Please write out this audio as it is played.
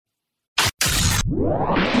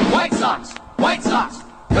White Sox! White Sox!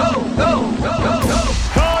 Go, go, go, go, go!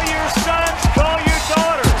 Call your sons, call your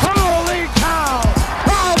daughters. Holy cow!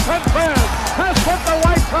 Carlton Prince has put the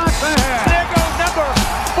White Sox ahead. There goes number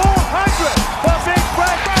 400 for Big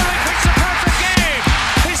Fred. Barley picks a perfect game.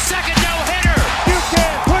 His second no-hitter. You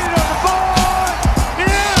can't put it on the board.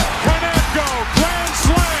 Yeah! Kaneko, grand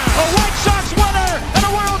slam. A White Sox winner and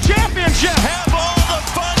a world championship. Have all the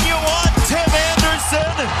fun you want, Tim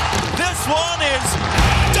Anderson. This one is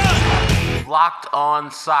done. Locked On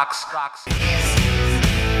Sox. The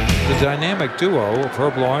dynamic duo of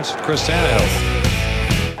Herb Lawrence and Chris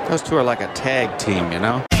Tannehill. Those two are like a tag team, you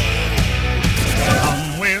know?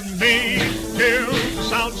 Come with me to the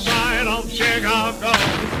south side of Chicago.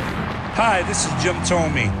 Hi, this is Jim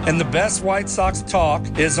Thome, and the best White Sox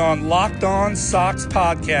talk is on Locked On Sox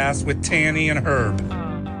podcast with Tanny and Herb.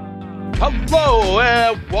 Hello,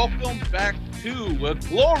 and welcome back to a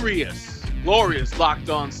glorious Locked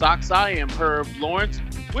On Sox. I am Herb Lawrence.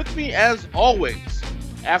 With me, as always,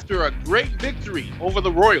 after a great victory over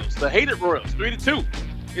the Royals, the hated Royals, 3-2,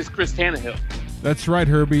 is Chris Tannehill. That's right,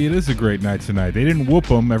 Herbie. It is a great night tonight. They didn't whoop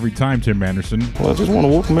them every time, Tim Anderson. Well, I just want to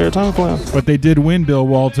whoop them every time, clown. But they did win, Bill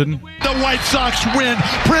Walton. The White Sox win.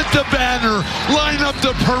 Print the banner. Line up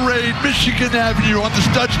the parade. Michigan Avenue on the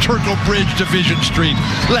Studs Terkel Bridge, Division Street.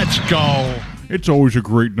 Let's go. It's always a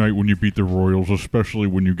great night when you beat the Royals, especially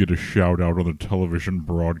when you get a shout-out on the television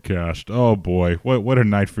broadcast. Oh, boy. What a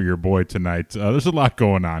night for your boy tonight. There's a lot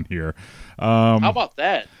going on here. How about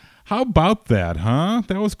that? How about that, huh?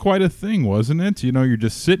 That was quite a thing, wasn't it? You know, you're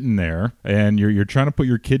just sitting there, and you're trying to put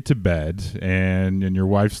your kid to bed, and your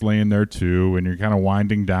wife's laying there too, and you're kind of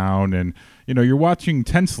winding down, and you know, you're watching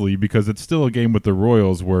tensely because it's still a game with the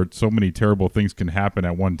Royals where so many terrible things can happen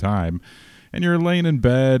at one time. And you're laying in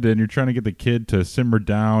bed, and you're trying to get the kid to simmer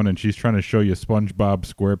down, and she's trying to show you SpongeBob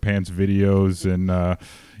SquarePants videos, and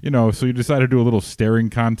you know, so you decide to do a little staring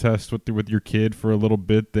contest with your kid for a little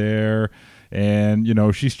bit there. And, you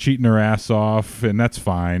know, she's cheating her ass off, and that's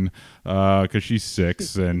fine because she's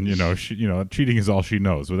 6, and, cheating is all she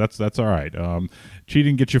knows. But that's all right.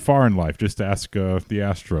 Cheating gets you far in life, just ask the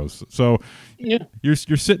Astros. So yeah. You're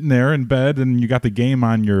sitting there in bed, and you got the game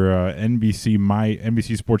on your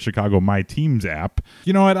NBC Sports Chicago My Teams app.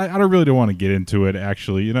 You know what? I really don't want to get into it,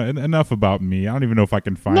 actually. You know, enough about me. I don't even know if I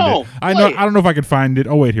can find it. I don't know if I can find it.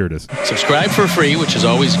 Oh, wait, here it is. Subscribe for free, which is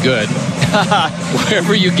always good,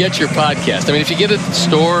 wherever you get your podcast. I mean, if you get it at the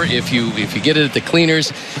store, if you get it at the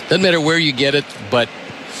cleaners, doesn't matter where you get it, but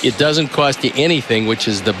it doesn't cost you anything, which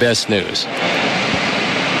is the best news.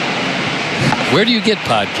 Where do you get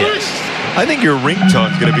podcasts? I think your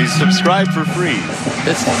ringtone's going to be subscribe for free.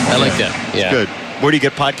 I like that. Yeah. Good. Where do you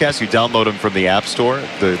get podcasts? You download them from the App Store,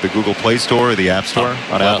 the Google Play Store or the App Store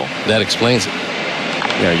on Apple? That explains it.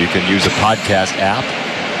 Yeah, you can use a podcast app.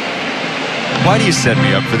 Why do you set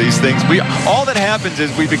me up for these things? All that happens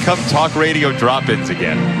is we become talk radio drop-ins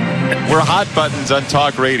again. We're hot buttons on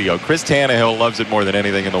talk radio. Chris Tannehill loves it more than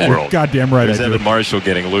anything in the world. Goddamn right. There's Evan Marshall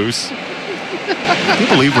getting loose. Can you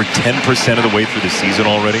believe we're 10% of the way through the season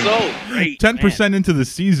already? So great, 10% into the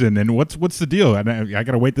season, and what's the deal? I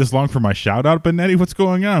got to wait this long for my shout-out, Benetti? What's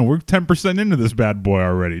going on? We're 10% into this bad boy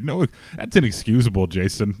already. No, that's inexcusable,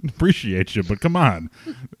 Jason. Appreciate you, but come on.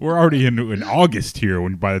 We're already in August here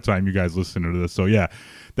by the time you guys listen to this. So, yeah,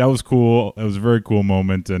 that was cool. It was a very cool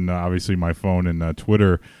moment, and obviously my phone and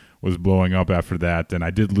Twitter was blowing up after that, and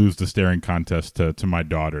I did lose the staring contest to my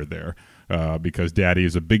daughter there. Because Daddy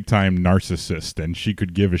is a big-time narcissist, and she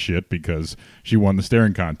could give a shit because she won the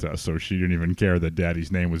staring contest, so she didn't even care that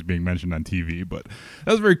Daddy's name was being mentioned on TV. But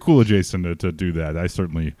that was very cool of Jason to do that. I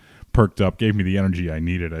certainly perked up, gave me the energy I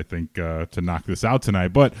needed, I think, to knock this out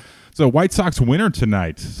tonight. But so White Sox winner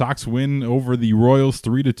tonight. Sox win over the Royals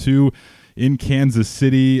 3-2 in Kansas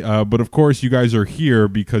City. But, of course, you guys are here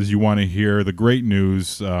because you want to hear the great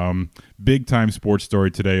news. Big-time sports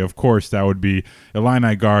story today. Of course, that would be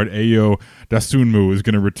Illini guard Ayo Dosunmu is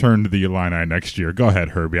going to return to the Illini next year. Go ahead,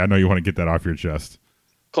 Herbie. I know you want to get that off your chest.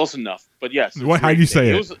 Close enough, but yes. How do you say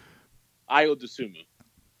it? It was Ayo Dosunmu.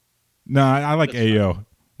 No, I like Ayo.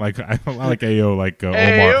 Like I like Ayo, like Omar.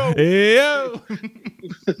 Ayo.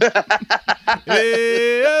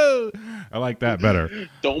 Ayo. I like that better.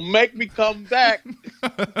 Don't make me come back.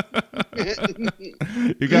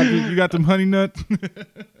 You got them honey nuts.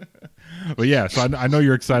 But yeah, so I know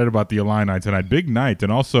you're excited about the Illini tonight. Big night,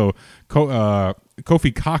 and also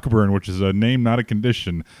Kofi Cockburn, which is a name, not a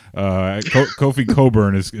condition. Kofi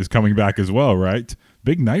Coburn is coming back as well, right?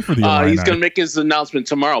 Big night for the Illini. He's going to make his announcement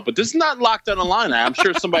tomorrow, but this is not locked on Illini. I'm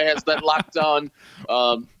sure somebody has that locked on.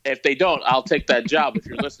 If they don't, I'll take that job if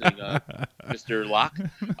you're listening, Mr. Locke.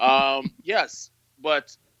 Yes,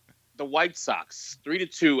 but the White Sox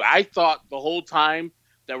 3-2. I thought the whole time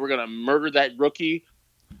that we're gonna murder that rookie,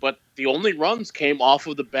 but the only runs came off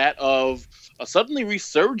of the bat of a suddenly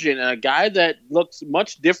resurgent and a guy that looks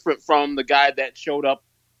much different from the guy that showed up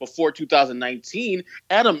before 2019,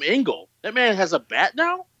 Adam Engel. That man has a bat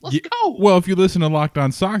now? Let's go. Well, if you listen to Locked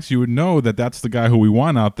On Sox, you would know that that's the guy who we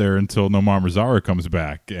want out there until Nomar Mazara comes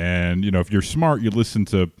back. And, if you're smart, you listen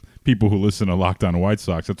to people who listen to Locked On White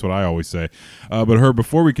Sox. That's what I always say. But Herb,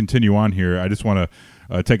 before we continue on here, I just want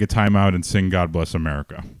to take a time out and sing God Bless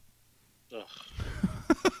America.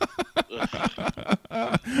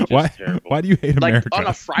 Why do you hate America? On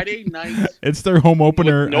a Friday night, it's their home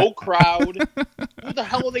opener. With no crowd. Who the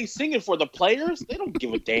hell are they singing for? The players? They don't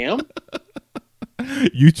give a damn.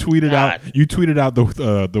 You tweeted out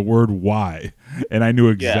the word "why," and I knew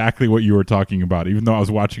exactly what you were talking about, even though I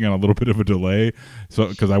was watching on a little bit of a delay. So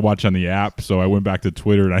because I watch on the app, so I went back to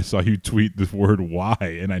Twitter and I saw you tweet this word "why,"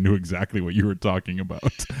 and I knew exactly what you were talking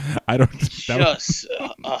about.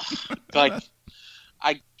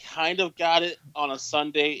 I kind of got it on a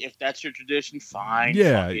Sunday. If that's your tradition, fine.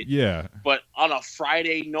 Yeah. But on a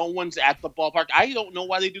Friday, no one's at the ballpark. I don't know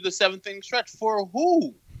why they do the 7th-inning stretch. For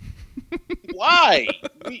who? Why?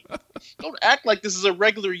 Don't act like this is a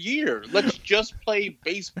regular year. Let's just play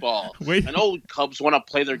baseball. Wait. I know Cubs want to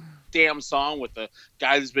play their damn song with a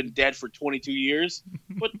guy that's been dead for 22 years,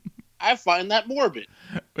 but I find that morbid.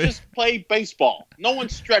 Just play baseball. No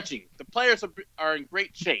one's stretching. The players are in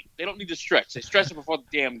great shape. They don't need to stretch. They stretch it before the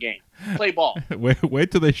damn game. Play ball. Wait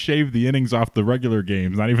till they shave the innings off the regular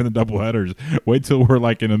games, not even the doubleheaders. Wait till we're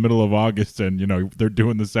like in the middle of August and, they're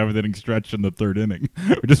doing the 7th-inning stretch in the 3rd inning.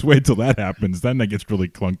 Just wait till that happens. Then that gets really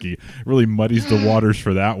clunky. Really muddies the waters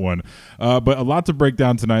for that one. But a lot to break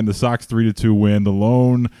down tonight. The Sox 3-2 win. The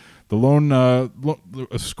lone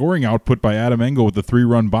scoring output by Adam Engel with the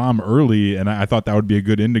 3-run bomb early, and I thought that would be a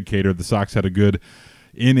good indicator. The Sox had a good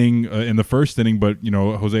inning in the 1st inning, but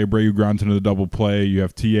Jose Abreu grounds into the double play. You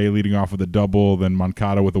have TA leading off with a double, then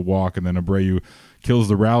Moncada with a walk, and then Abreu kills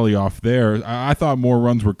the rally off there. I thought more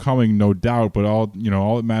runs were coming, no doubt, but all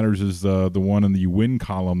that matters is the one in the win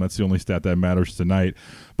column. That's the only stat that matters tonight.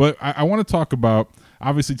 But I want to talk about,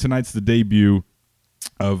 obviously tonight's the debut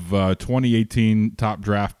of 2018 top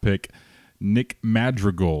draft pick Nick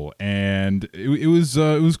Madrigal, and it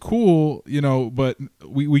was cool, but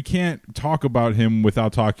we can't talk about him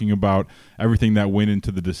without talking about everything that went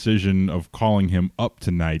into the decision of calling him up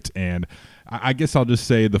tonight. And I guess I'll just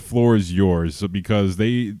say the floor is yours, because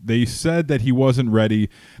they said that he wasn't ready.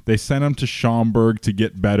 They sent him to Schaumburg to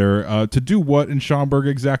get better. To do what in Schaumburg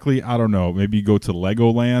exactly? I don't know. Maybe go to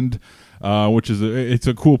Legoland. Which is it's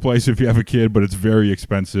a cool place if you have a kid, but it's very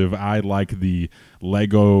expensive. I like the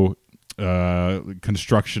Lego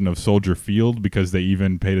construction of Soldier Field, because they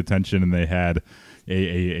even paid attention and they had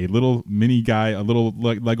a little mini guy, a little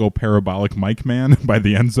Lego parabolic mic man by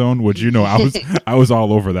the end zone, which I was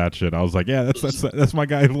all over that shit. I was like, yeah, that's my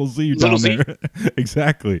guy, Little Z down there.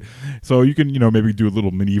 Exactly. So you can maybe do a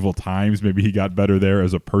little Medieval Times. Maybe he got better there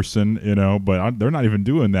as a person, but they're not even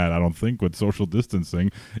doing that, I don't think, with social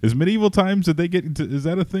distancing. Is Medieval Times, did they get is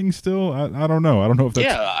that a thing still? I don't know. I don't know if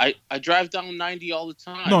that's I drive down 90 all the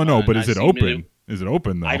time. No, but is it open? Is it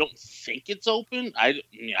open though? I don't think it's open. I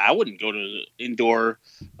wouldn't go to the indoor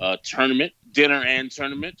tournament, dinner and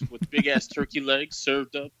tournament with big ass turkey legs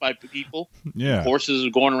served up by people. Yeah, horses are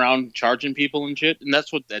going around charging people and shit, and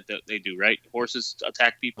that's what they do, right? Horses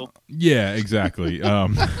attack people. Yeah, exactly.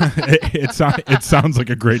 It sounds like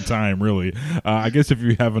a great time, really. I guess if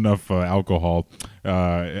you have enough alcohol,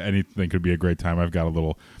 anything could be a great time. I've got a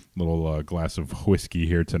little glass of whiskey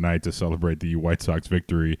here tonight to celebrate the White Sox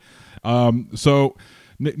victory. So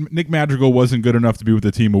Nick Madrigal wasn't good enough to be with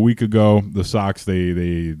the team a week ago. The Sox,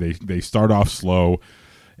 they start off slow,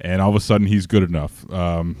 and all of a sudden he's good enough.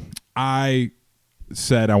 I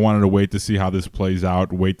said I wanted to wait to see how this plays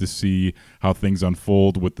out, wait to see how things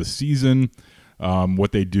unfold with the season,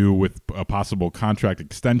 what they do with a possible contract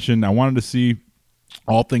extension. I wanted to see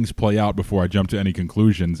all things play out before I jump to any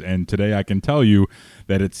conclusions. And today I can tell you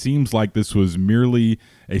that it seems like this was merely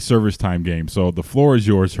a service time game. So the floor is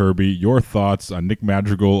yours, Herbie. Your thoughts on Nick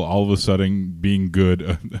Madrigal all of a sudden being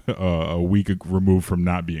good a week removed from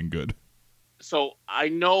not being good. So I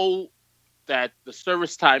know that the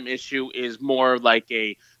service time issue is more like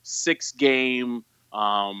a 6-game.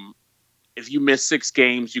 If you miss 6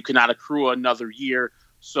 games, you cannot accrue another year.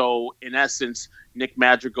 So in essence, Nick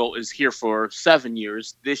Madrigal is here for 7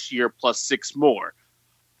 years, this year plus 6 more.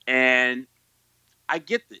 And I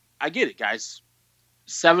get it, guys.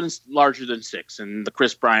 7 is larger than 6. And the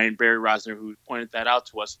Chris Bryant, Barry Rosner, who pointed that out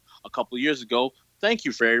to us a couple of years ago, thank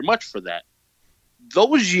you very much for that.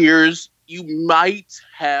 those years, you might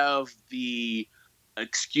have the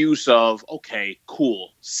excuse of, okay,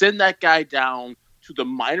 cool, send that guy down to the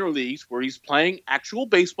minor leagues where he's playing actual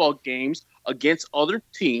baseball games against other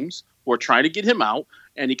teams who are trying to get him out,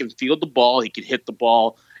 and he can field the ball, he can hit the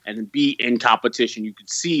ball, and be in competition. You could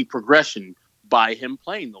see progression by him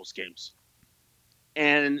playing those games.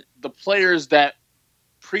 And the players that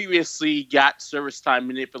previously got service time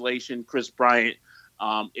manipulation, Chris Bryant,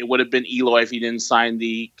 it would have been Eloy if he didn't sign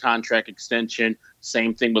the contract extension.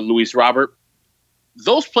 Same thing with Luis Robert.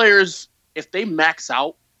 Those players, if they max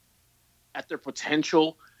out at their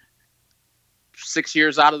potential 6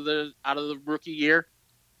 years out of the rookie year,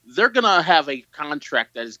 they're gonna have a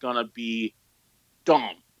contract that is gonna be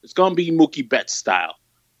dumb. It's gonna be Mookie Betts style.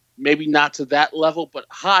 Maybe not to that level, but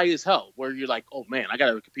high as hell, where you're like, oh man, I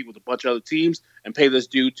got to compete with a bunch of other teams and pay this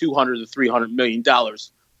dude $200 to $300 million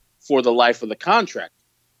for the life of the contract.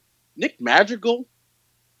 Nick Madrigal,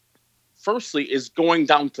 firstly, is going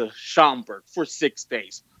down to Schaumburg for 6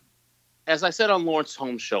 days. As I said on Lawrence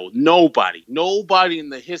Holmes' show, nobody in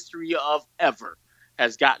the history of ever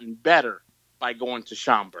has gotten better by going to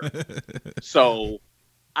Schaumburg. So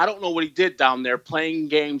I don't know what he did down there playing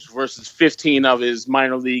games versus 15 of his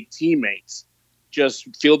minor league teammates,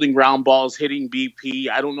 just fielding ground balls, hitting BP.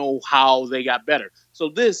 I don't know how they got better. So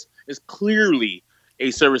this is clearly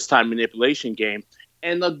a service time manipulation game.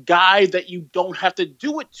 And the guy that you don't have to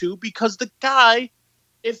do it to, because the guy,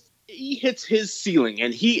 if he hits his ceiling,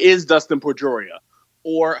 and he is Dustin Pedroia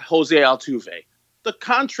or Jose Altuve, the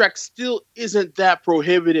contract still isn't that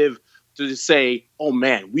prohibitive to say, oh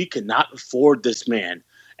man, we cannot afford this man.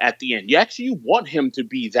 At the end, you actually want him to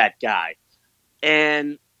be that guy.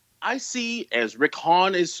 And I see, as Rick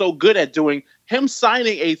Hahn is so good at doing, him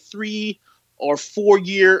signing a 3 or 4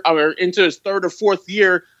 year, or into his 3rd or 4th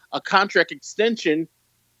year, a contract extension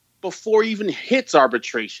before he even hits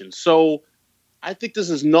arbitration. So I think this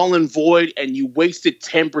is null and void, and you wasted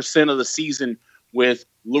 10% of the season with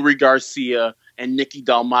Lurie Garcia and Nicky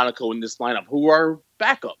Delmonico in this lineup, who are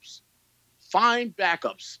backups. Fine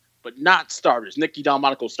backups, but not starters. Nicky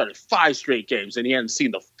Delmonico started 5 straight games, and he hadn't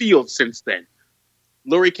seen the field since then.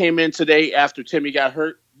 Lurie came in today after Timmy got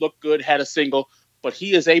hurt, looked good, had a single, but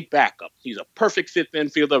he is a backup. He's a perfect 5th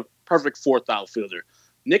infielder, perfect 4th outfielder.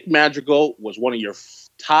 Nick Madrigal was one of your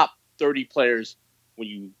top 30 players when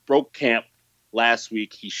you broke camp last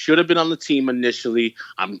week. He should have been on the team initially.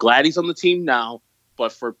 I'm glad he's on the team now,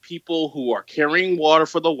 but for people who are carrying water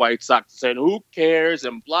for the White Sox, saying who cares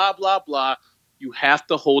and blah, blah, blah, you have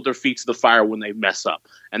to hold their feet to the fire when they mess up.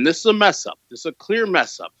 And this is a mess up. This is a clear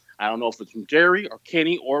mess up. I don't know if it's from Jerry or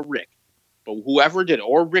Kenny or Rick, but whoever did it,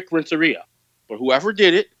 or Rick Renteria, but whoever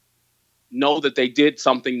did it, know that they did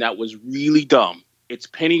something that was really dumb. It's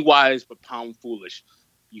penny wise, but pound foolish.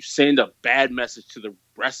 You send a bad message to the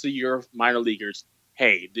rest of your minor leaguers.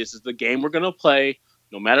 Hey, this is the game we're going to play.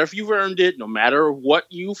 No matter if you've earned it, no matter what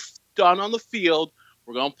you've done on the field,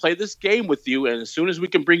 we're going to play this game with you. And as soon as we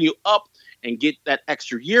can bring you up and get that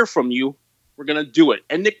extra year from you, we're going to do it.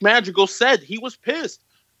 And Nick Madrigal said he was pissed.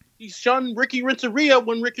 He shunned Ricky Renteria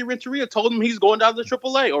when Ricky Renteria told him he's going down to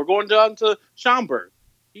AAA or going down to Schaumburg.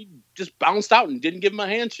 He just bounced out and didn't give him a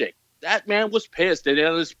handshake. That man was pissed. And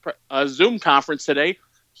in his Zoom conference today,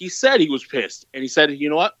 he said he was pissed. And he said, you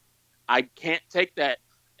know what? I can't take that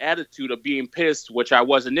attitude of being pissed, which I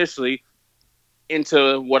was initially,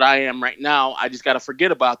 into what I am right now. I just got to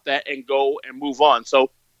forget about that and go and move on.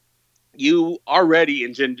 So you already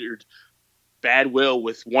engendered bad will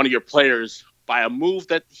with one of your players by a move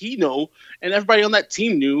that he knew and everybody on that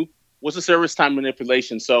team knew was a service time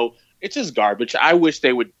manipulation. So it's just garbage. I wish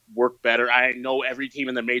they would work better. I know every team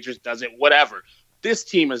in the majors does it, whatever. This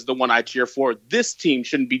team is the one I cheer for. This team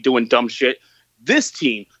shouldn't be doing dumb shit. This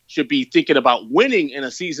team should be thinking about winning in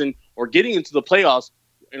a season or getting into the playoffs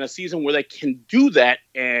in a season where they can do that.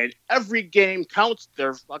 And every game counts.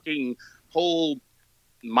 Their fucking whole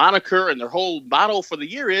moniker and their whole motto for the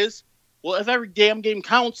year is, well, if every damn game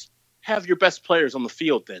counts, have your best players on the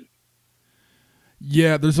field then.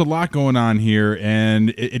 Yeah, there's a lot going on here,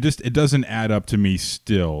 and it doesn't add up to me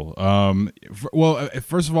still.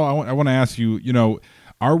 First of all, I want to ask you,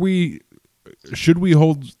 should we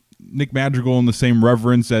hold Nick Madrigal in the same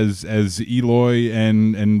reverence as Eloy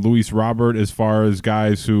and Luis Robert as far as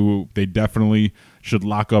guys who they definitely should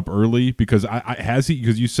lock up early? Because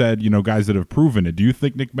because you said, guys that have proven it. Do you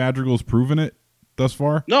think Nick Madrigal's proven it thus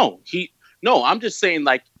far? No, I'm just saying,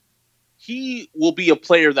 he will be a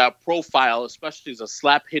player that profile, especially as a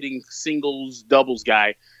slap-hitting singles, doubles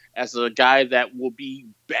guy, as a guy that will be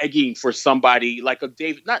begging for somebody like a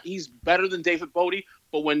David. Not he's better than David Bodie,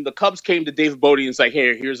 But when the Cubs came to David Bodie and it's like,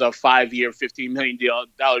 hey, here's a 5-year, $15 million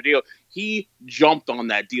deal, he jumped on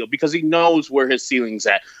that deal because he knows where his ceiling's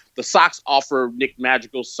at. The Sox offer Nick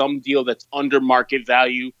Madrigal some deal that's under market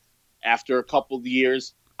value after a couple of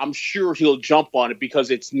years. I'm sure he'll jump on it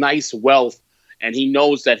because it's nice wealth, and he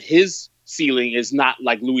knows that his ceiling is not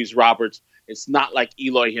like Luis Roberts. It's not like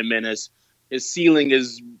Eloy Jimenez. His ceiling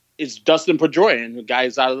is Dustin Pedroia, the guy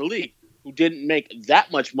is out of the league, who didn't make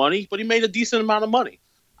that much money, but he made a decent amount of money.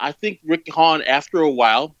 I think Rick Hahn, after a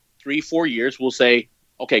while, 3-4 years, will say,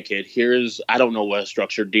 okay, kid, I don't know what a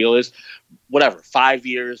structured deal is, whatever, 5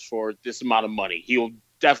 years for this amount of money. He'll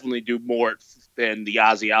definitely do more than the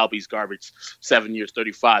Ozzie Albies garbage, 7 years,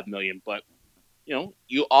 $35 million. But,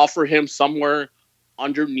 you offer him somewhere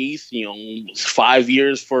underneath, 5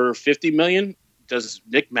 years for $50 million. Does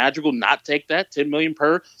Nick Madrigal not take that $10 million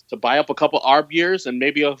per to buy up a couple ARB years and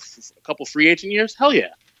maybe a couple free agent years? Hell yeah.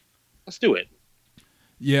 Let's do it.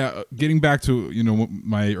 Yeah, getting back to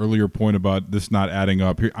my earlier point about this not adding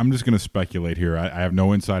up here, I'm just going to speculate here. I have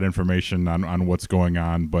no inside information on what's going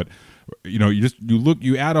on, but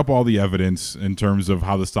you add up all the evidence in terms of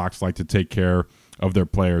how the Sox like to take care of their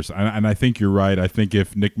players, and I think you're right. I think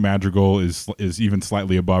if Nick Madrigal is even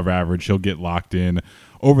slightly above average, he'll get locked in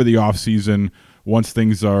over the offseason. Once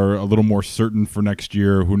things are a little more certain for next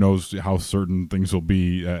year, who knows how certain things will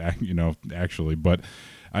be, actually, but.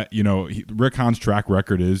 Rick Hahn's track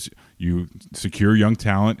record is you secure young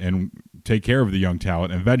talent and take care of the young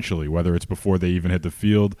talent eventually, whether it's before they even hit the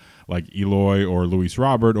field, like Eloy or Luis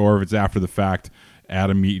Robert, or if it's after the fact,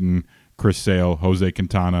 Adam Eaton, Chris Sale, Jose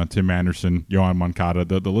Quintana, Tim Anderson, Yohan Moncada.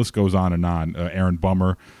 The list goes on and on. Aaron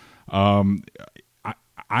Bummer. I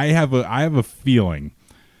have a feeling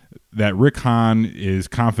that Rick Hahn is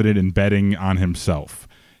confident in betting on himself,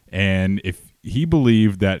 and if he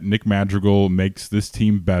believed that Nick Madrigal makes this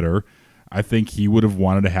team better, I think he would have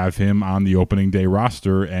wanted to have him on the opening day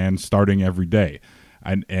roster and starting every day.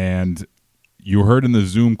 And you heard in the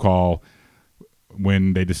Zoom call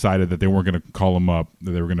when they decided that they weren't going to call him up,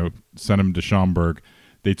 that they were going to send him to Schaumburg,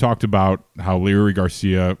 they talked about how Leury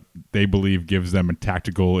Garcia, they believe, gives them a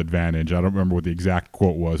tactical advantage. I don't remember what the exact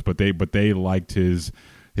quote was, but they liked his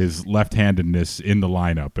left-handedness in the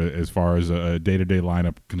lineup as far as a day-to-day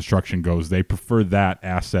lineup construction goes. They prefer that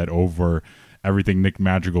asset over everything Nick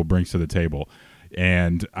Madrigal brings to the table.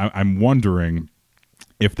 And I'm wondering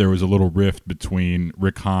if there was a little rift between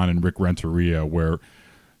Rick Hahn and Rick Renteria where,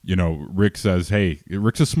 Rick says, hey,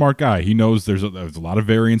 Rick's a smart guy. He knows there's a lot of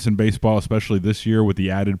variance in baseball, especially this year with the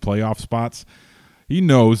added playoff spots. He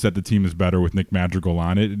knows that the team is better with Nick Madrigal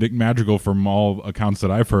on it. Nick Madrigal, from all accounts that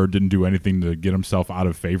I've heard, didn't do anything to get himself out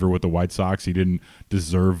of favor with the White Sox. He didn't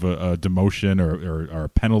deserve a demotion or a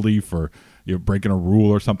penalty for breaking a rule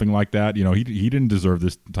or something like that. He didn't deserve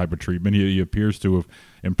this type of treatment. He appears to have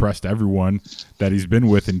impressed everyone that he's been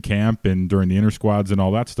with in camp and during the inter squads and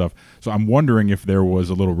all that stuff. So I'm wondering if there was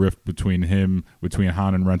a little rift between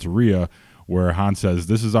Hahn and Renteria, where Hahn says,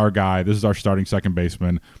 this is our guy, this is our starting second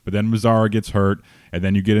baseman, but then Mazzara gets hurt, and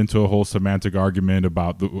then you get into a whole semantic argument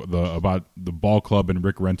about the ball club in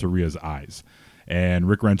Rick Renteria's eyes. And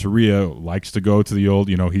Rick Renteria likes to go to the old,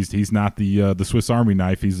 he's not the Swiss Army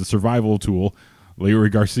knife, he's the survival tool.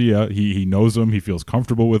 Leury Garcia, he knows him, he feels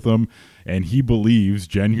comfortable with him, and he believes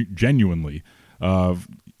genuinely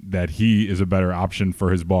that he is a better option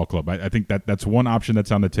for his ball club. I think that's one option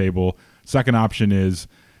that's on the table. Second option is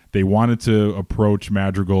they wanted to approach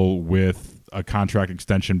Madrigal with a contract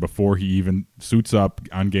extension before he even suits up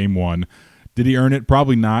on game one. Did he earn it?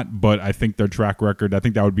 Probably not, but I think their track record, I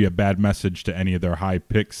think that would be a bad message to any of their high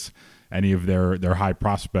picks, any of their high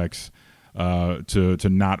prospects, to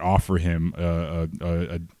not offer him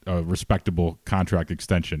a respectable contract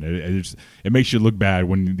extension. It makes you look bad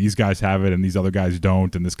when these guys have it and these other guys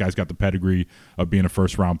don't, and this guy's got the pedigree of being a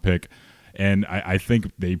first-round pick. And I think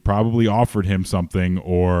they probably offered him something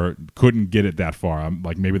or couldn't get it that far.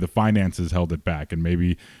 Like maybe the finances held it back, and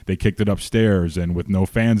maybe they kicked it upstairs, and with no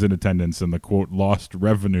fans in attendance and the, quote, lost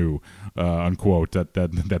revenue, unquote, that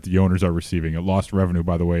the owners are receiving. A lost revenue,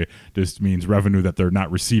 by the way, just means revenue that they're not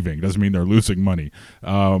receiving. It doesn't mean they're losing money.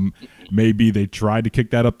 Maybe they tried to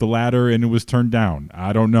kick that up the ladder and it was turned down.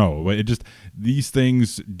 I don't know. These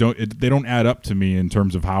things don't add up to me in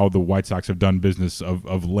terms of how the White Sox have done business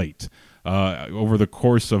of late. Over the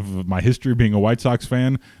course of my history being a White Sox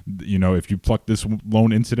fan, if you pluck this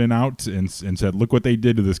lone incident out and said, look what they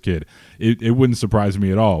did to this kid, it wouldn't surprise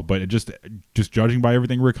me at all. But it just judging by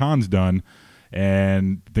everything Rick Hahn's done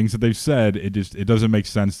and things that they've said, it doesn't make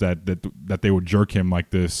sense that they would jerk him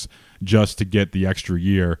like this just to get the extra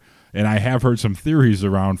year. And I have heard some theories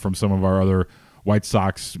around from some of our other White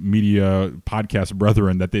Sox media podcast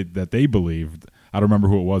brethren that they believed. I don't remember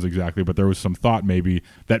who it was exactly, but there was some thought maybe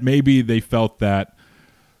they felt that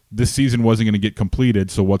this season wasn't going to get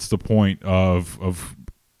completed. So what's the point of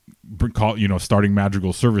starting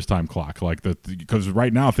Madrigal's service time clock, because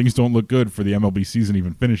right now things don't look good for the MLB season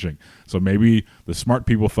even finishing. So maybe the smart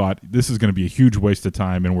people thought this is going to be a huge waste of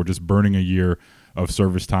time, and we're just burning a year of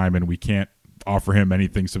service time, and we can't offer him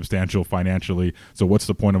anything substantial financially. So what's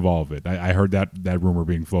the point of all of it? I heard that rumor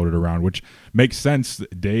being floated around, which makes sense.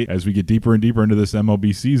 As we get deeper and deeper into this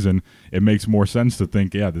MLB season, it makes more sense to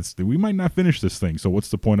think, we might not finish this thing. So what's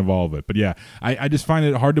the point of all of it? But yeah, I just find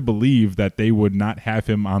it hard to believe that they would not have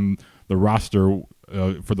him on the roster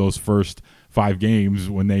for those first 5 games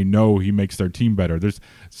when they know he makes their team better. There's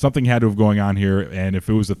something had to have going on here, and if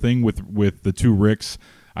it was a thing with the 2 Ricks,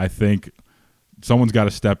 I think someone's got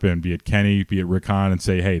to step in, be it Kenny, be it Rick Hahn, and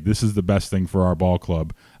say, hey, this is the best thing for our ball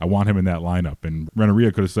club. I want him in that lineup. And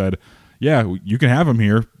Renteria could have said, yeah, you can have him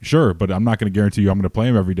here, sure, but I'm not going to guarantee you I'm going to play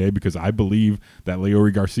him every day because I believe that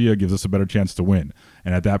Leury Garcia gives us a better chance to win.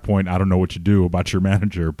 And at that point, I don't know what you do about your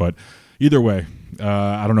manager. But either way,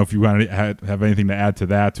 I don't know if you want to have anything to add to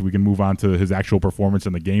that. We can move on to his actual performance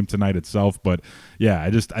in the game tonight itself. But yeah,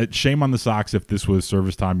 shame on the Sox if this was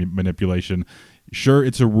service time manipulation. Sure,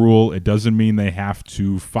 it's a rule. It doesn't mean they have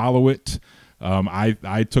to follow it.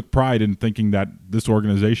 I took pride in thinking that this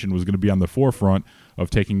organization was going to be on the forefront of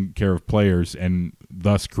taking care of players and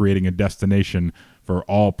thus creating a destination for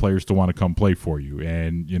all players to want to come play for you,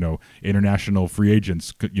 and international free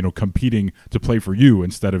agents competing to play for you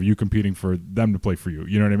instead of you competing for them to play for you.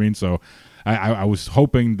 You know what I mean? So I was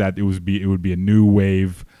hoping that it would be a new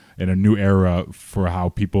wave and a new era for how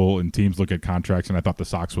people and teams look at contracts, and I thought the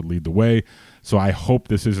Sox would lead the way. So I hope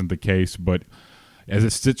this isn't the case, but as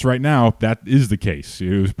it sits right now, that is the case.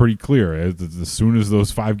 It was pretty clear. As soon as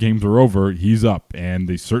those 5 games were over, he's up, and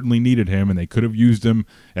they certainly needed him, and they could have used him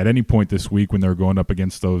at any point this week when they were going up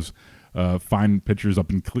against those fine pitchers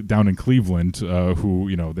down in Cleveland,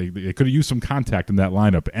 who they could have used some contact in that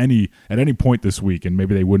lineup at any point this week, and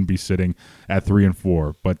maybe they wouldn't be sitting at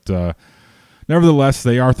 3-4. But nevertheless,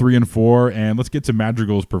 they are 3-4, and let's get to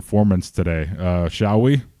Madrigal's performance today, shall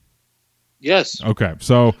we? Yes. Okay,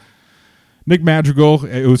 so Nick Madrigal,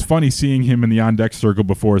 it was funny seeing him in the on-deck circle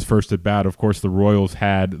before his first at-bat. Of course, the Royals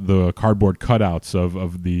had the cardboard cutouts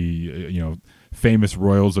of the famous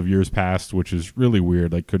Royals of years past, which is really weird.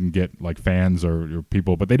 They couldn't get fans or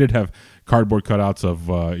people, but they did have cardboard cutouts of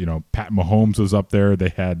Pat Mahomes was up there. They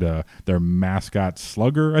had their mascot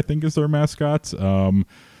Slugger, I think is their mascot.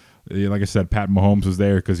 Like I said, Pat Mahomes was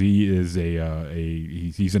there because he is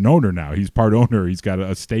he's an owner now. He's part owner. He's got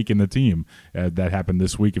a stake in the team. That happened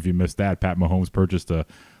this week. If you missed that, Pat Mahomes purchased a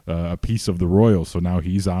piece of the Royals, so now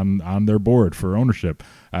he's on their board for ownership.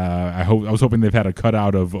 I was hoping they've had a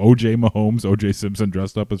cutout of O.J. Simpson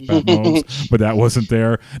dressed up as Pat Mahomes, but that wasn't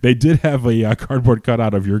there. They did have a cardboard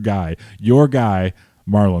cutout of your guy,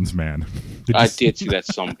 Marlins man. I did see that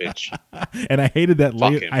some bitch. And I hated that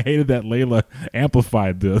Layla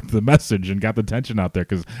amplified the message and got the tension out there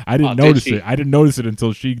because I didn't notice it. I didn't notice it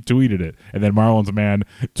until she tweeted it, and then Marlins man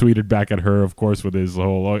tweeted back at her, of course, with his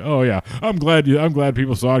whole "Oh yeah, I'm glad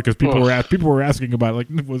people saw it because people were asking about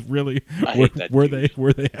were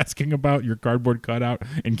they asking about your cardboard cutout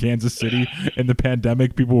in Kansas City in the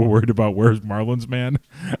pandemic? People were worried about where's Marlins man,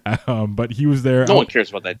 but he was there. No one cares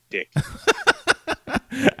about that dick.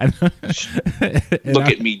 Look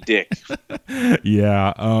at me, dick.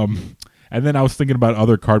 Yeah. And then I was thinking about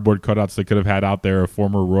other cardboard cutouts they could have had out there of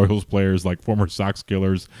former Royals players, like former Sox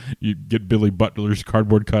killers. You get Billy Butler's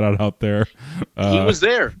cardboard cutout out there. He was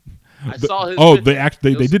there. I saw his. Oh, picture.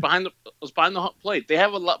 they did behind the plate. They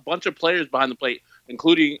have a bunch of players behind the plate,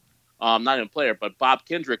 including not even a player, but Bob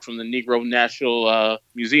Kendrick from the Negro National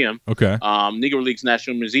Museum. Okay. Negro League's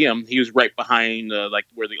National Museum. He was right behind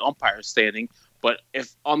where the umpire is standing. But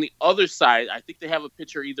if on the other side, I think they have a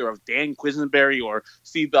picture either of Dan Quisenberry or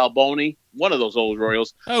Steve Balboni, one of those old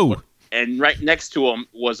Royals. Oh. And right next to him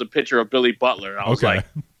was a picture of Billy Butler. I was like,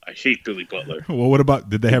 I hate Billy Butler. Well, what about,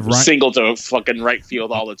 did they have Ryan? Single to fucking right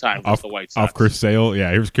field all the time with the White Sox. Off Chris Sale. Yeah,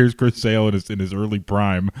 here's Chris Sale in his early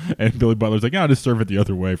prime. And Billy Butler's like, I'll just serve it the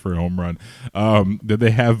other way for a home run. Did they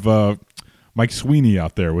have Mike Sweeney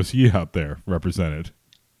out there? Was he out there represented?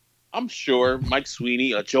 I'm sure Mike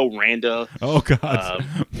Sweeney, Joe Randa. Oh God,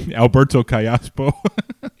 Alberto Callaspo.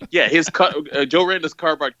 Yeah, Joe Randa's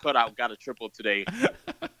cardboard cutout got a triple today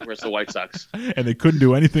versus the White Sox, and they couldn't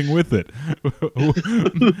do anything with it.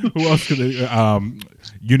 Who else could they?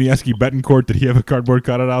 Unieski Betancourt, did he have a cardboard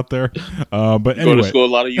cutout out there? But anyway. Go to school, a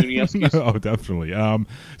lot of Unieskis. Oh, definitely.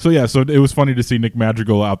 So it was funny to see Nick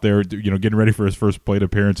Madrigal out there, getting ready for his first plate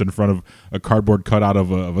appearance in front of a cardboard cutout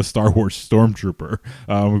of a Star Wars stormtrooper.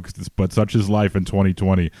 But such is life in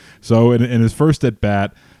 2020. So in his first at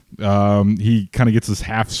bat, he kind of gets this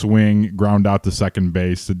half swing ground out to second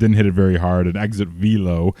base. It didn't hit it very hard. An exit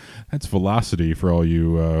velo. That's velocity for all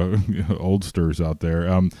you oldsters out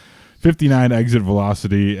there. 59 exit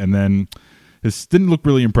velocity, and then his didn't look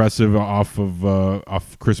really impressive off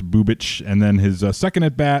Chris Bubich. And then his second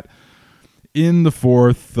at bat in the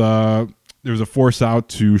fourth, there was a force out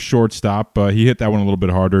to shortstop. He hit that one a little bit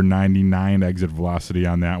harder. 99 exit velocity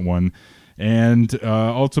on that one. And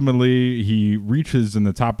ultimately, he reaches in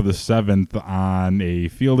the top of the seventh on a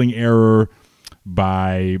fielding error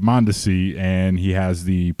by Mondesi, and he has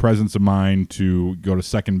the presence of mind to go to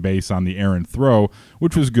second base on the errant throw,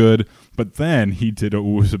 which was good. But then it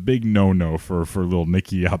was a big no-no for little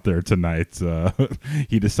Nicky out there tonight.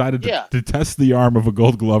 He decided to test the arm of a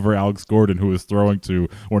Gold Glover, Alex Gordon, who was throwing to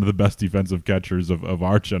one of the best defensive catchers of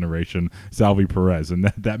our generation, Salvi Perez, and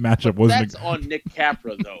that matchup wasn't. That's on Nick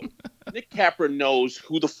Capra, though. Nick Capra knows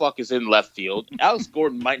who the fuck is in left field. Alex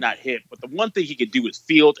Gordon might not hit, but the one thing he could do is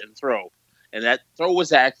field and throw. And that throw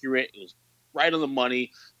was accurate. It was right on the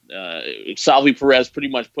money. Salvi Perez pretty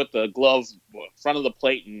much put the glove in front of the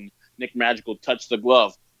plate, and Nick Madrigal touched the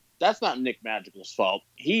glove. That's not Nick Madrigal's fault.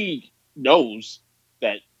 He knows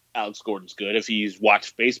that Alex Gordon's good if he's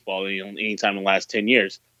watched baseball any time in the last 10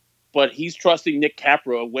 years. But he's trusting Nick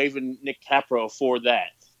Capra, waving Nick Capra for that.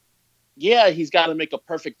 Yeah, he's got to make a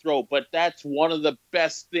perfect throw, but that's one of the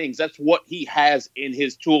best things. That's what he has in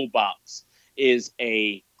his toolbox, is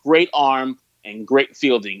a great arm and great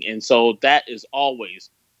fielding. And so that is always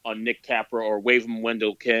on Nick Capra or Wavem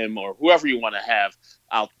Wendell Kim or whoever you want to have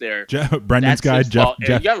out there. Brendan's guy, Jeff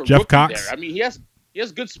Cox. There. I mean, he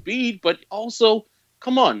has good speed, but also,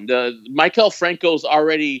 come on, Maikel Franco's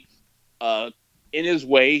already in his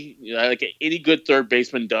way, like any good third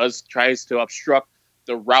baseman does, tries to obstruct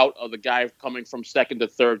the route of the guy coming from second to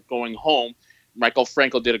third going home. Maikel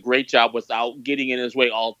Franco did a great job without getting in his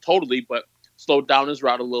way totally, but slowed down his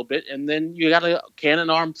route a little bit. And then you got a cannon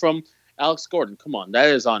arm from Alex Gordon. Come on, that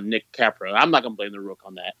is on Nick Capra. I'm not going to blame the Rook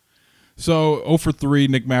on that. So 0-for-3,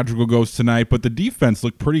 Nick Madrigal goes tonight, but the defense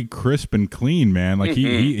looked pretty crisp and clean, man. Like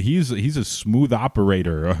he's a smooth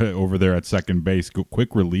operator over there at second base.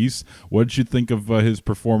 Quick release. What did you think of his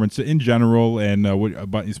performance in general, and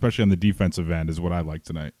especially on the defensive end, is what I like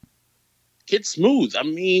tonight? Kid's smooth. I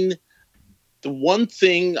mean, the one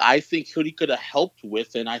thing I think he could have helped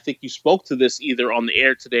with, and I think you spoke to this either on the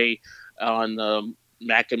air today on the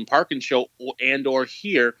Mac and Parkin show or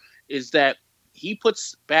here, is that he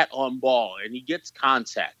puts bat on ball and he gets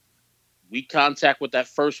contact. Weak contact with that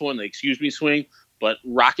first one, the swing, but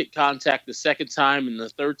rocket contact the second time, and the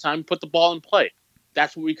third time put the ball in play.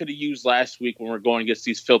 That's what we could have used last week when we're going against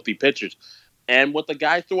these filthy pitchers. And with the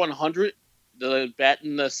guy throwing 100, the bat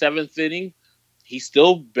in the seventh inning, he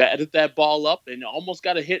still batted that ball up and almost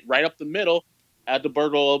got a hit right up the middle at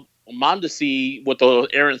Alberto Mondesi with the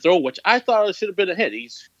errant throw, which I thought it should have been a hit.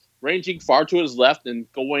 He's ranging far to his left and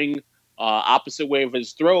going opposite way of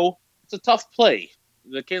his throw. It's a tough play.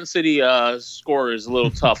 The Kansas City scorer is a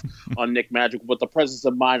little tough on Nick Madrigal, but the presence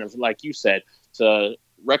of mind of, like you said, to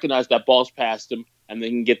recognize that ball's past him and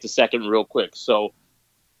then get the second real quick. So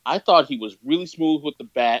I thought he was really smooth with the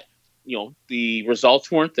bat. The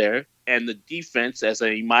results weren't there, and the defense, as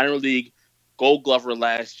a minor league Gold Glover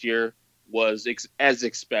last year, was as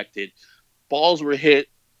expected. Balls were hit,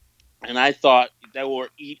 and I thought that would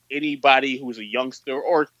eat anybody who was a youngster,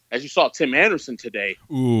 or as you saw Tim Anderson today.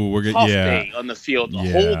 Ooh, we're good. Tough day on the field, the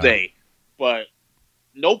whole day, but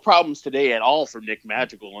no problems today at all for Nick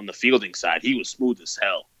Madrigal on the fielding side. He was smooth as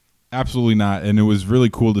hell. Absolutely not, and it was really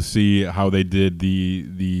cool to see how they did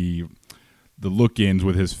the look-ins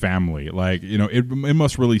with his family. Like, it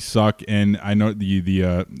must really suck. And I know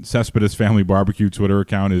the Cespedes Family Barbecue Twitter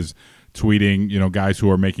account is tweeting, guys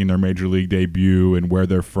who are making their major league debut and where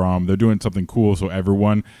they're from. They're doing something cool so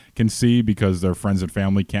everyone can see, because their friends and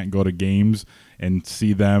family can't go to games and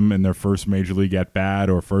see them in their first major league at bat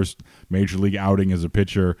or first major league outing as a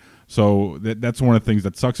pitcher. So that's one of the things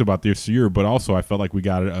that sucks about this year, but also I felt like we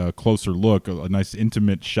got a closer look, a nice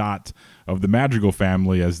intimate shot of the Madrigal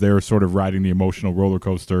family as they're sort of riding the emotional roller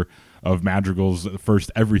coaster of Madrigal's first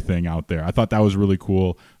everything out there. I thought that was really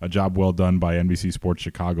cool. A job well done by NBC Sports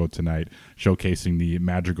Chicago tonight, showcasing the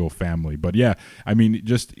Madrigal family. But yeah, I mean,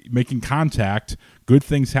 just making contact, good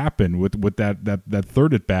things happen with that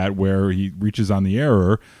third at bat where he reaches on the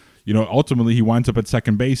error. ultimately he winds up at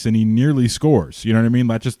second base and he nearly scores. You know what I mean?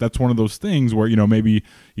 That's one of those things where, maybe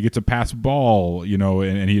he gets a pass ball,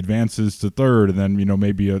 and he advances to third, and then,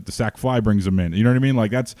 maybe the sac fly brings him in. You know what I mean?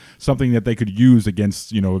 Like, that's something that they could use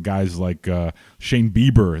against, guys like Shane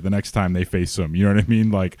Bieber the next time they face him. You know what I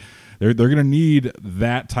mean? Like, they're going to need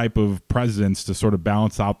that type of presence to sort of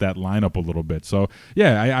balance out that lineup a little bit. So,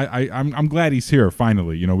 yeah, I'm glad he's here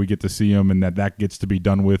finally. We get to see him, and that gets to be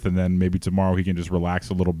done with, and then maybe tomorrow he can just relax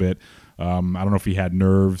a little bit. I don't know if he had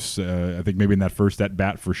nerves. I think maybe in that first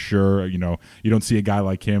at-bat for sure. You don't see a guy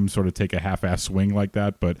like him sort of take a half-ass swing like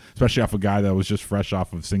that, but especially off a guy that was just fresh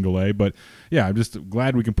off of single A. But, yeah, I'm just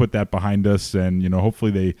glad we can put that behind us, and,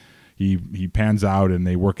 hopefully he pans out and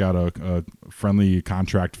they work out a friendly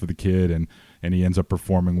contract for the kid, and he ends up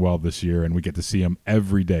performing well this year, and we get to see him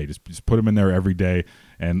every day. Just put him in there every day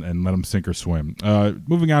and let him sink or swim.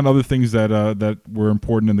 Moving on to other things that were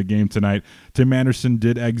important in the game tonight. Tim Anderson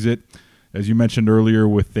did exit, as you mentioned earlier,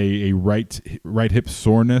 with a right hip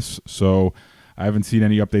soreness. So I haven't seen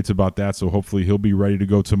any updates about that, so hopefully he'll be ready to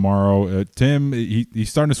go tomorrow. Tim, he's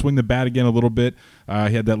starting to swing the bat again a little bit.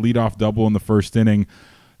 He had that leadoff double in the first inning.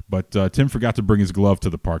 But Tim forgot to bring his glove to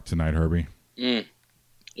the park tonight, Herbie. It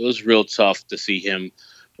was real tough to see him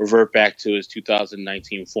revert back to his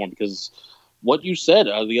 2019 form, because what you said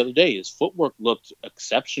the other day, his footwork looked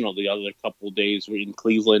exceptional the other couple of days in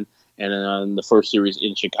Cleveland and in the first series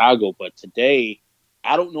in Chicago. But today,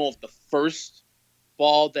 I don't know if the first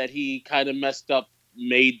ball that he kind of messed up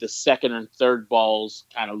made the second and third balls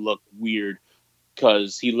kind of look weird,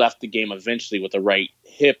 because he left the game eventually with a right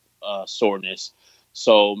hip soreness.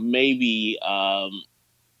 So maybe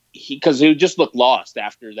because he just looked lost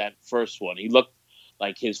after that first one. He looked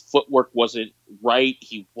like his footwork wasn't right.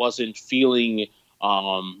 He wasn't feeling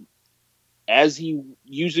as he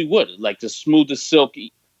usually would, like the smooth as silk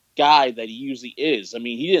guy that he usually is. I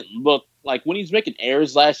mean, he didn't look like, when he was making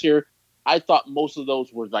errors last year, I thought most of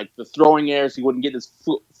those were like the throwing errors. He wouldn't get his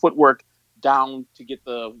footwork down to get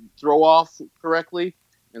the throw off correctly,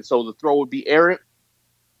 and so the throw would be errant.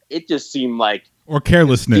 It just seemed like, or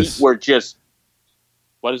carelessness. Were just,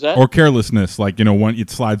 what is that? Or carelessness, like, when it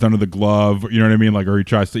slides under the glove, you know what I mean? Like, or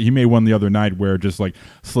he made one the other night where it just like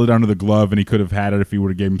slid under the glove, and he could have had it if he would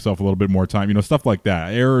have gave himself a little bit more time, stuff like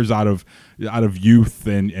that. Errors out of youth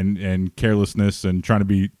and carelessness and trying to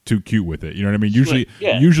be too cute with it. You know what I mean?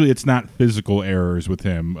 Usually it's not physical errors with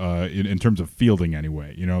him in terms of fielding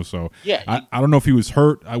anyway, So yeah, I don't know if he was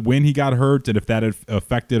hurt when he got hurt, and if that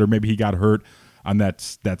affected, or maybe he got hurt on that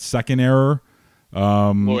second error.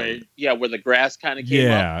 Where the grass kind of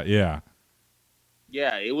came up.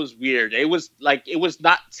 Yeah, it was weird. It was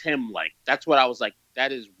not Tim like. That's what I was like,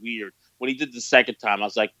 that is weird. When he did the second time, I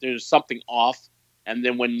was like, there's something off. And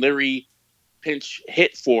then when Leary pinch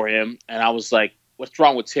hit for him, and I was like, what's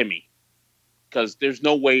wrong with Timmy? Because there's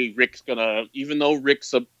no way Rick's gonna, even though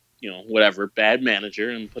Rick's a bad manager,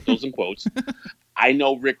 and put those in quotes, I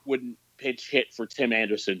know Rick wouldn't pinch hit for Tim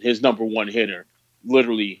Anderson, his number one hitter,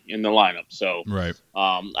 literally in the lineup. So right.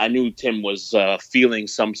 I knew Tim was feeling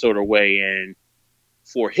some sort of way, and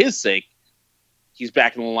for his sake, he's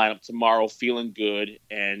back in the lineup tomorrow, feeling good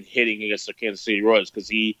and hitting against the Kansas City Royals, because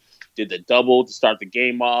he did the double to start the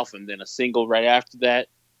game off and then a single right after that.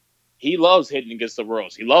 He loves hitting against the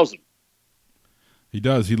Royals. He loves them. He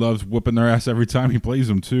does. He loves whooping their ass every time he plays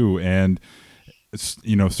them too. And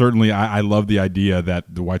certainly I love the idea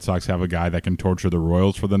that the White Sox have a guy that can torture the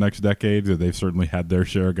Royals for the next decade. They've certainly had their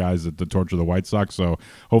share of guys that torture the White Sox. So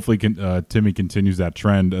hopefully Timmy continues that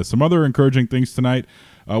trend. Some other encouraging things tonight.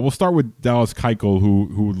 We'll start with Dallas Keuchel,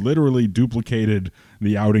 who literally duplicated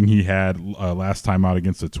the outing he had last time out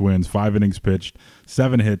against the Twins. 5 innings pitched,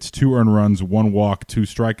 7 hits, 2 earned runs, 1 walk, 2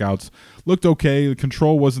 strikeouts. Looked okay. The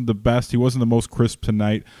control wasn't the best. He wasn't the most crisp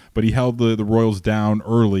tonight, but he held the Royals down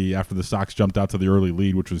early after the Sox jumped out to the early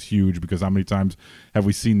lead, which was huge, because how many times have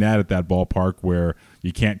we seen that at that ballpark where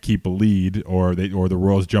you can't keep a lead, or the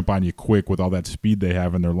Royals jump on you quick with all that speed they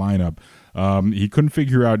have in their lineup. He couldn't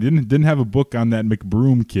figure out, didn't have a book on that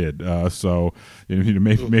McBroom kid. So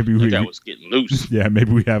maybe that was getting loose. Yeah,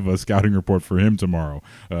 maybe we have a scouting report for him tomorrow.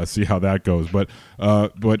 See how that goes. But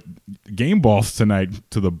game balls tonight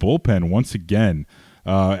to the bullpen once again.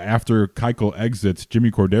 After Keuchel exits, Jimmy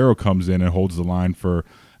Cordero comes in and holds the line for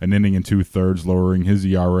an inning and 2/3, lowering his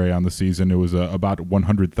ERA on the season. It was about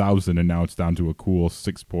 100,000, and now it's down to a cool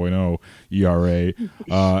 6.0 ERA.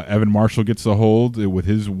 Evan Marshall gets a hold with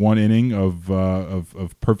his 1 inning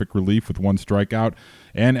of perfect relief with 1 strikeout,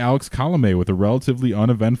 and Alex Colomé with a relatively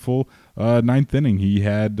uneventful 9th inning. He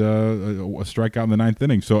had a strikeout in the 9th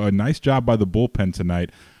inning, so a nice job by the bullpen tonight.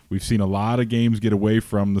 We've seen a lot of games get away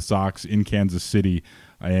from the Sox in Kansas City.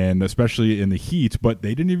 and especially in the heat. But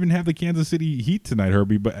they didn't even have the Kansas City Heat tonight,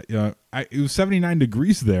 Herbie. But it was 79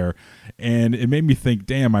 degrees there, and it made me think,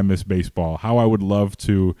 damn, I miss baseball. How I would love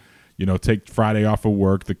to, take Friday off of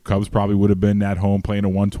work. The Cubs probably would have been at home playing a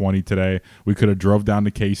 120 today. We could have drove down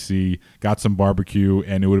to KC, got some barbecue,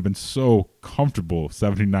 and it would have been so comfortable,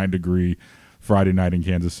 79-degree Friday night in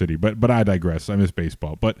Kansas City. But I digress. I miss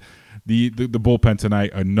baseball. But the bullpen tonight,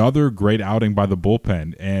 another great outing by the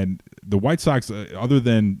bullpen. And the White Sox, other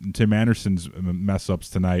than Tim Anderson's mess-ups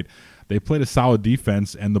tonight, they played a solid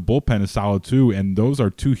defense, and the bullpen is solid too. And those are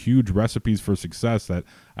two huge recipes for success that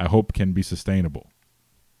I hope can be sustainable.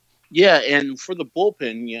 Yeah, and for the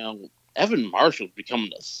bullpen, Evan Marshall's becoming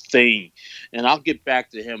a thing, and I'll get back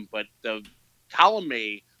to him. But the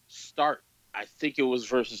Colomé start, I think it was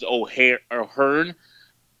versus O'Hearn.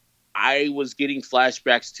 I was getting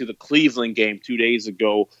flashbacks to the Cleveland game 2 days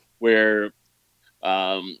ago where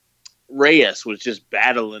Reyes was just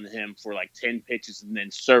battling him for like 10 pitches and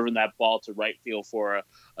then serving that ball to right field for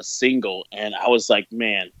a single. And I was like,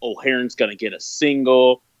 man, O'Hearn's going to get a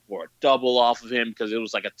single or a double off of him because it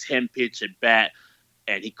was like a 10-pitch at bat,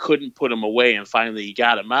 and he couldn't put him away, and finally he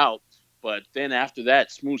got him out. But then after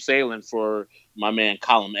that, smooth sailing for my man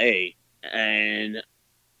Colomé. And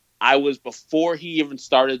I was, before he even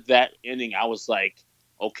started that inning, I was like,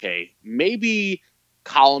 okay, maybe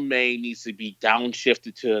Colomé needs to be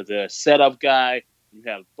downshifted to the setup guy. You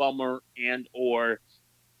have Bummer and or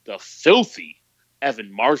the filthy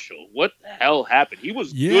Evan Marshall. What the hell happened? He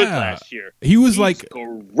was good last year. He's like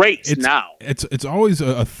great now. It's always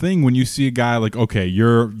a thing when you see a guy like, okay,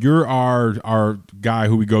 you're our guy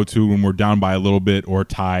who we go to when we're down by a little bit or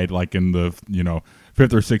tied, like in the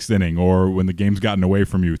fifth or sixth inning, or when the game's gotten away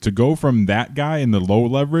from you. To go from that guy in the low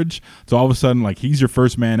leverage to all of a sudden, like, he's your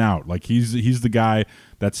first man out. Like, he's the guy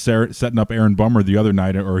that's setting up Aaron Bummer the other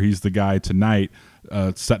night, or he's the guy tonight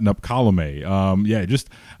setting up Colomé.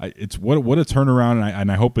 It's what a turnaround,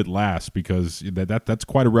 and I hope it lasts, because that's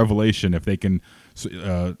quite a revelation if they can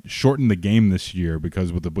shorten the game this year,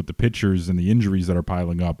 because with the pitchers and the injuries that are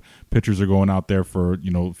piling up, pitchers are going out there for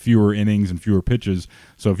fewer innings and fewer pitches.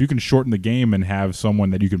 So if you can shorten the game and have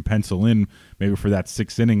someone that you can pencil in maybe for that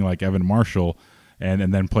sixth inning like Evan Marshall,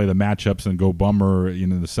 and then play the matchups and go Bummer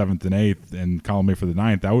the seventh and eighth and Colomé for the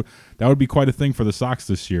ninth, that would be quite a thing for the Sox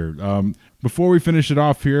this year. Before we finish it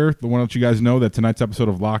off here, I want to let you guys know that tonight's episode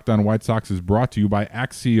of Locked On White Sox is brought to you by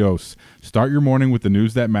Axios. Start your morning with the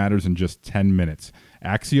news that matters in just 10 minutes.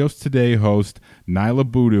 Axios Today host Nyla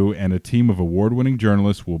Boodoo and a team of award-winning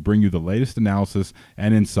journalists will bring you the latest analysis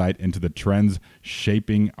and insight into the trends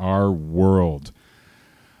shaping our world.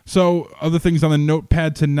 So, other things on the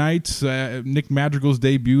notepad tonight, Nick Madrigal's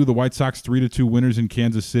debut, the White Sox 3-2 winners in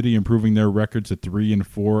Kansas City, improving their record to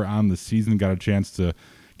 3-4 on the season. Got a chance to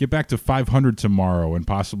get back to 500 tomorrow and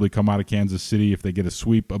possibly come out of Kansas City if they get a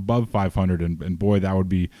sweep above 500, and boy, that would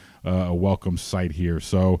be a welcome sight here.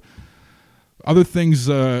 So, other things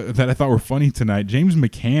that I thought were funny tonight, James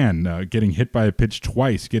McCann getting hit by a pitch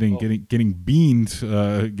twice, getting beamed,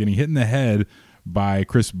 getting hit in the head by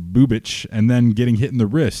Chris Bubich, and then getting hit in the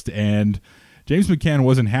wrist. And James McCann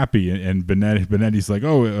wasn't happy, and Benetti's like,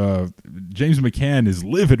 James McCann is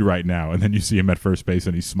livid right now. And then you see him at first base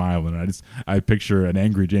and he's smiling. And I picture an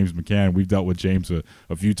angry James McCann. We've dealt with James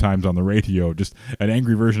a few times on the radio. Just an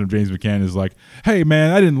angry version of James McCann is like, hey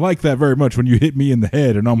man, I didn't like that very much when you hit me in the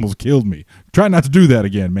head and almost killed me. Try not to do that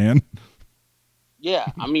again, man.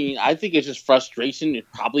 Yeah, I mean, I think it's just frustration. It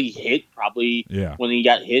probably hit. When he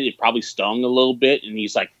got hit, it probably stung a little bit. And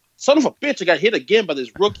he's like, son of a bitch, I got hit again by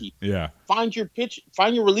this rookie. Yeah. Find your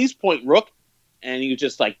release point, Rook. And he was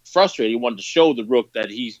just like frustrated. He wanted to show the Rook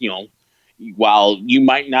that he's, while you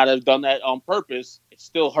might not have done that on purpose, it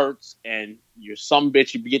still hurts. And you're some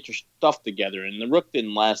bitch, you get your stuff together. And the Rook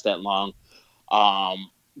didn't last that long.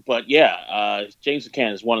 But yeah, James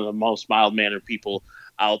McCann is one of the most mild-mannered people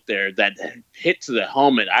out there. That hit to the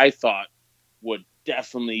helmet, I thought, would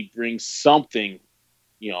definitely bring something,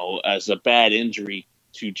 as a bad injury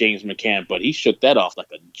to James McCann, but he shook that off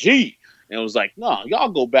like a G, and it was like, no, y'all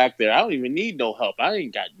go back there. I don't even need no help. I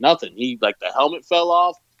ain't got nothing. He, like, the helmet fell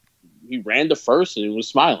off. He ran to first and he was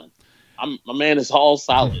smiling. My man is all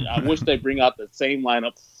solid. I wish they bring out the same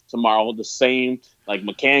lineup tomorrow, the same, like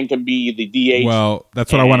McCann can be the DH. Well,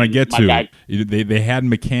 that's what I want to get to. They had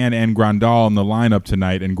McCann and Grandal in the lineup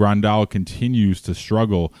tonight, and Grandal continues to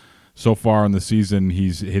struggle. So far in the season,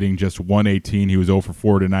 he's hitting just 118. He was 0 for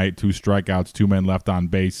 4 tonight, 2 strikeouts, 2 men left on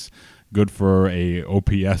base. Good for a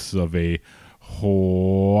OPS of a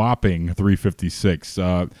whopping 356.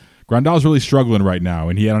 Grandal's really struggling right now,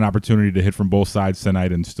 and he had an opportunity to hit from both sides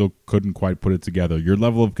tonight and still couldn't quite put it together. Your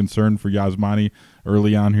level of concern for Yasmani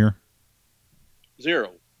early on here?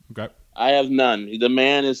 0. Okay. I have none. The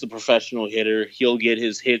man is a professional hitter. He'll get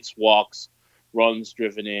his hits, walks, runs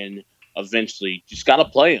driven in eventually. Just got to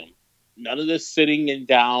play him. None of this sitting and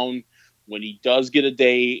down. When he does get a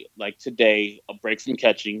day like today, a break from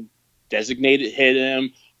catching, designated hit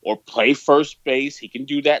him or play first base. He can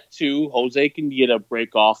do that too. Jose can get a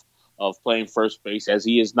break off of playing first base, as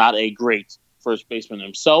he is not a great first baseman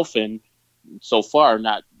himself, and so far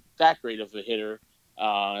not that great of a hitter.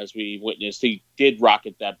 As we witnessed, he did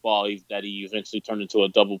rocket that ball that he eventually turned into a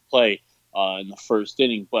double play in the first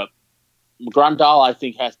inning. But Grandal, I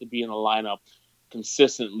think, has to be in the lineup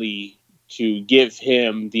consistently to give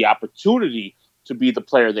him the opportunity to be the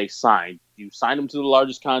player they signed. You signed him to the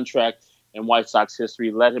largest contract in White Sox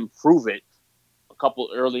history. Let him prove it. A couple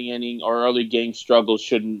early inning or early game struggles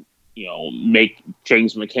shouldn't, make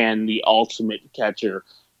James McCann the ultimate catcher,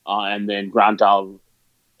 and then Grandal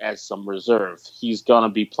as some reserve. He's going to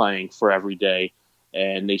be playing for every day,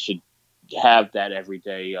 and they should have that every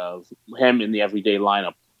day of him in the everyday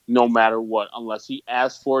lineup, no matter what, unless he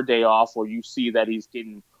asks for a day off or you see that he's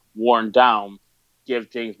getting worn down, give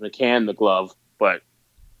James McCann the glove. But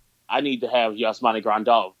I need to have Yasmani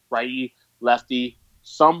Grandal, righty, lefty,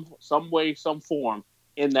 some way, some form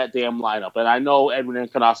in that damn lineup. And I know Edwin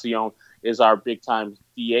Encarnacion is our big-time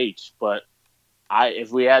DH, but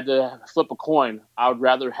if we had to flip a coin, I would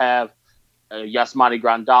rather have Yasmani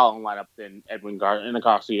Grandal in lineup than Edwin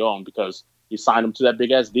Encarnacion, because you signed him to that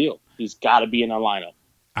big-ass deal. He's got to be in our lineup.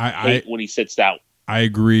 I hate when he sits out. I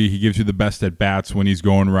agree. He gives you the best at bats when he's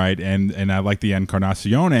going right, and I like the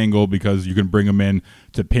Encarnacion angle because you can bring him in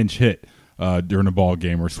to pinch hit during a ball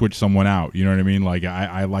game or switch someone out. You know what I mean? Like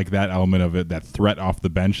I like that element of it, that threat off the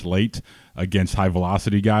bench late against high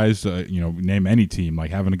velocity guys. Name any team, like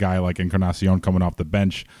having a guy like Encarnacion coming off the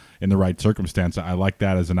bench in the right circumstance. I like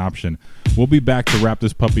that as an option. We'll be back to wrap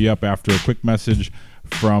this puppy up after a quick message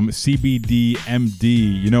from CBD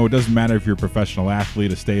MD. It doesn't matter if you're a professional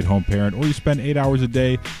athlete, a stay-at-home parent, or you spend 8 hours a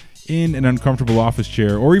day in an uncomfortable office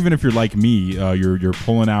chair, or even if you're like me, you're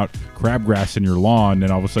pulling out crabgrass in your lawn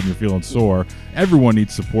and all of a sudden you're feeling sore. Everyone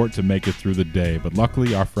needs support to make it through the day, but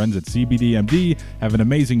luckily our friends at CBDMD have an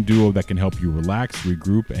amazing duo that can help you relax,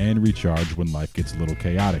 regroup, and recharge when life gets a little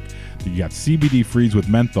chaotic. You got CBD Freeze with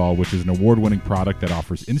Menthol, which is an award-winning product that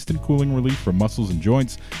offers instant cooling relief for muscles and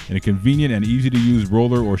joints in a convenient and easy-to-use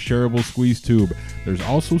roller or shareable squeeze tube. There's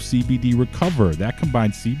also CBD Recover. That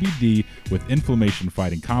combines CBD with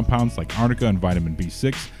inflammation-fighting compounds like arnica and vitamin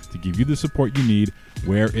B6 to give you the support you need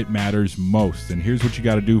where it matters most. And here's what you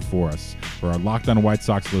got to do for us, for our Locked On White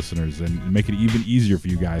Sox listeners, and make it even easier for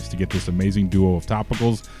you guys to get this amazing duo of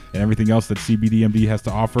topicals and everything else that CBDMD has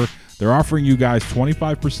to offer. They're offering you guys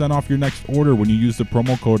 25% off your next order when you use the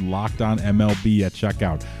promo code LOCKEDONMLB at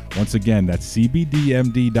checkout. Once again, that's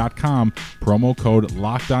CBDMD.com, promo code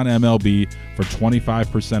LOCKEDONMLB for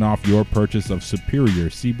 25% off your purchase of superior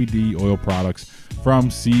CBD oil products from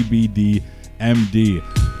CBDMD.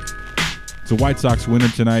 It's a White Sox winner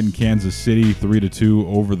tonight in Kansas City, 3-2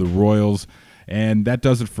 over the Royals. And that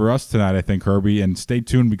does it for us tonight, I think, Herbie. And stay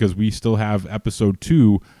tuned because we still have episode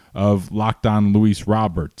 2 of Locked On Luis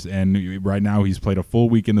Roberts. And right now he's played a full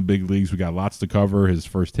week in the big leagues. We got lots to cover. His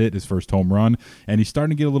first hit, his first home run. And he's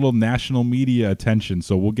starting to get a little national media attention.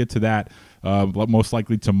 So we'll get to that most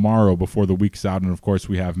likely tomorrow before the week's out. And, of course,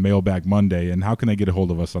 we have Mailbag Monday. And how can they get a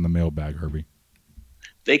hold of us on the mailbag, Herbie?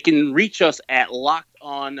 They can reach us at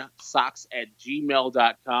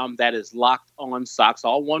lockedonsocks@gmail.com. That is lockedonsocks,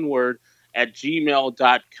 all one word, at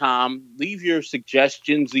gmail.com. Leave your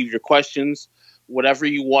suggestions, leave your questions, whatever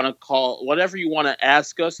you want to call, whatever you want to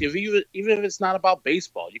ask us. Even if it's not about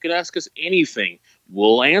baseball, you can ask us anything.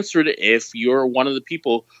 We'll answer it if you're one of the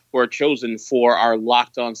people who are chosen for our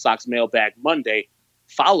Locked On Sox Mailbag Monday.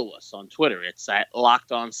 Follow us on Twitter. It's at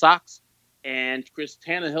Locked On Sox. And Chris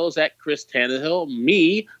Tannehill is at Chris Tannehill.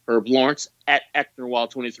 Me, Herb Lawrence, at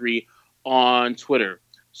Ecknerwall23 on Twitter.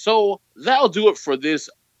 So that'll do it for this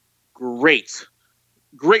great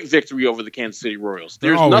victory over the Kansas City Royals.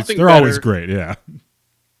 They're always great, yeah.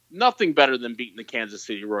 Nothing better than beating the Kansas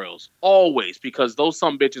City Royals. Always, because those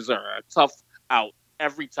sumbitches are a tough out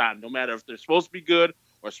every time, no matter if they're supposed to be good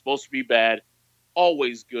or supposed to be bad.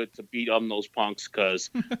 Always good to beat on those punks because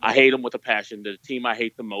I hate them with a passion. They're the team I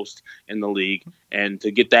hate the most in the league. And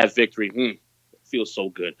to get that victory, it feels so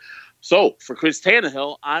good. So for Chris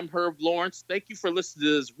Tannehill, I'm Herb Lawrence. Thank you for listening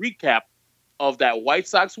to this recap of that White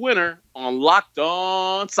Sox winner on Locked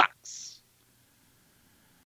On Sox.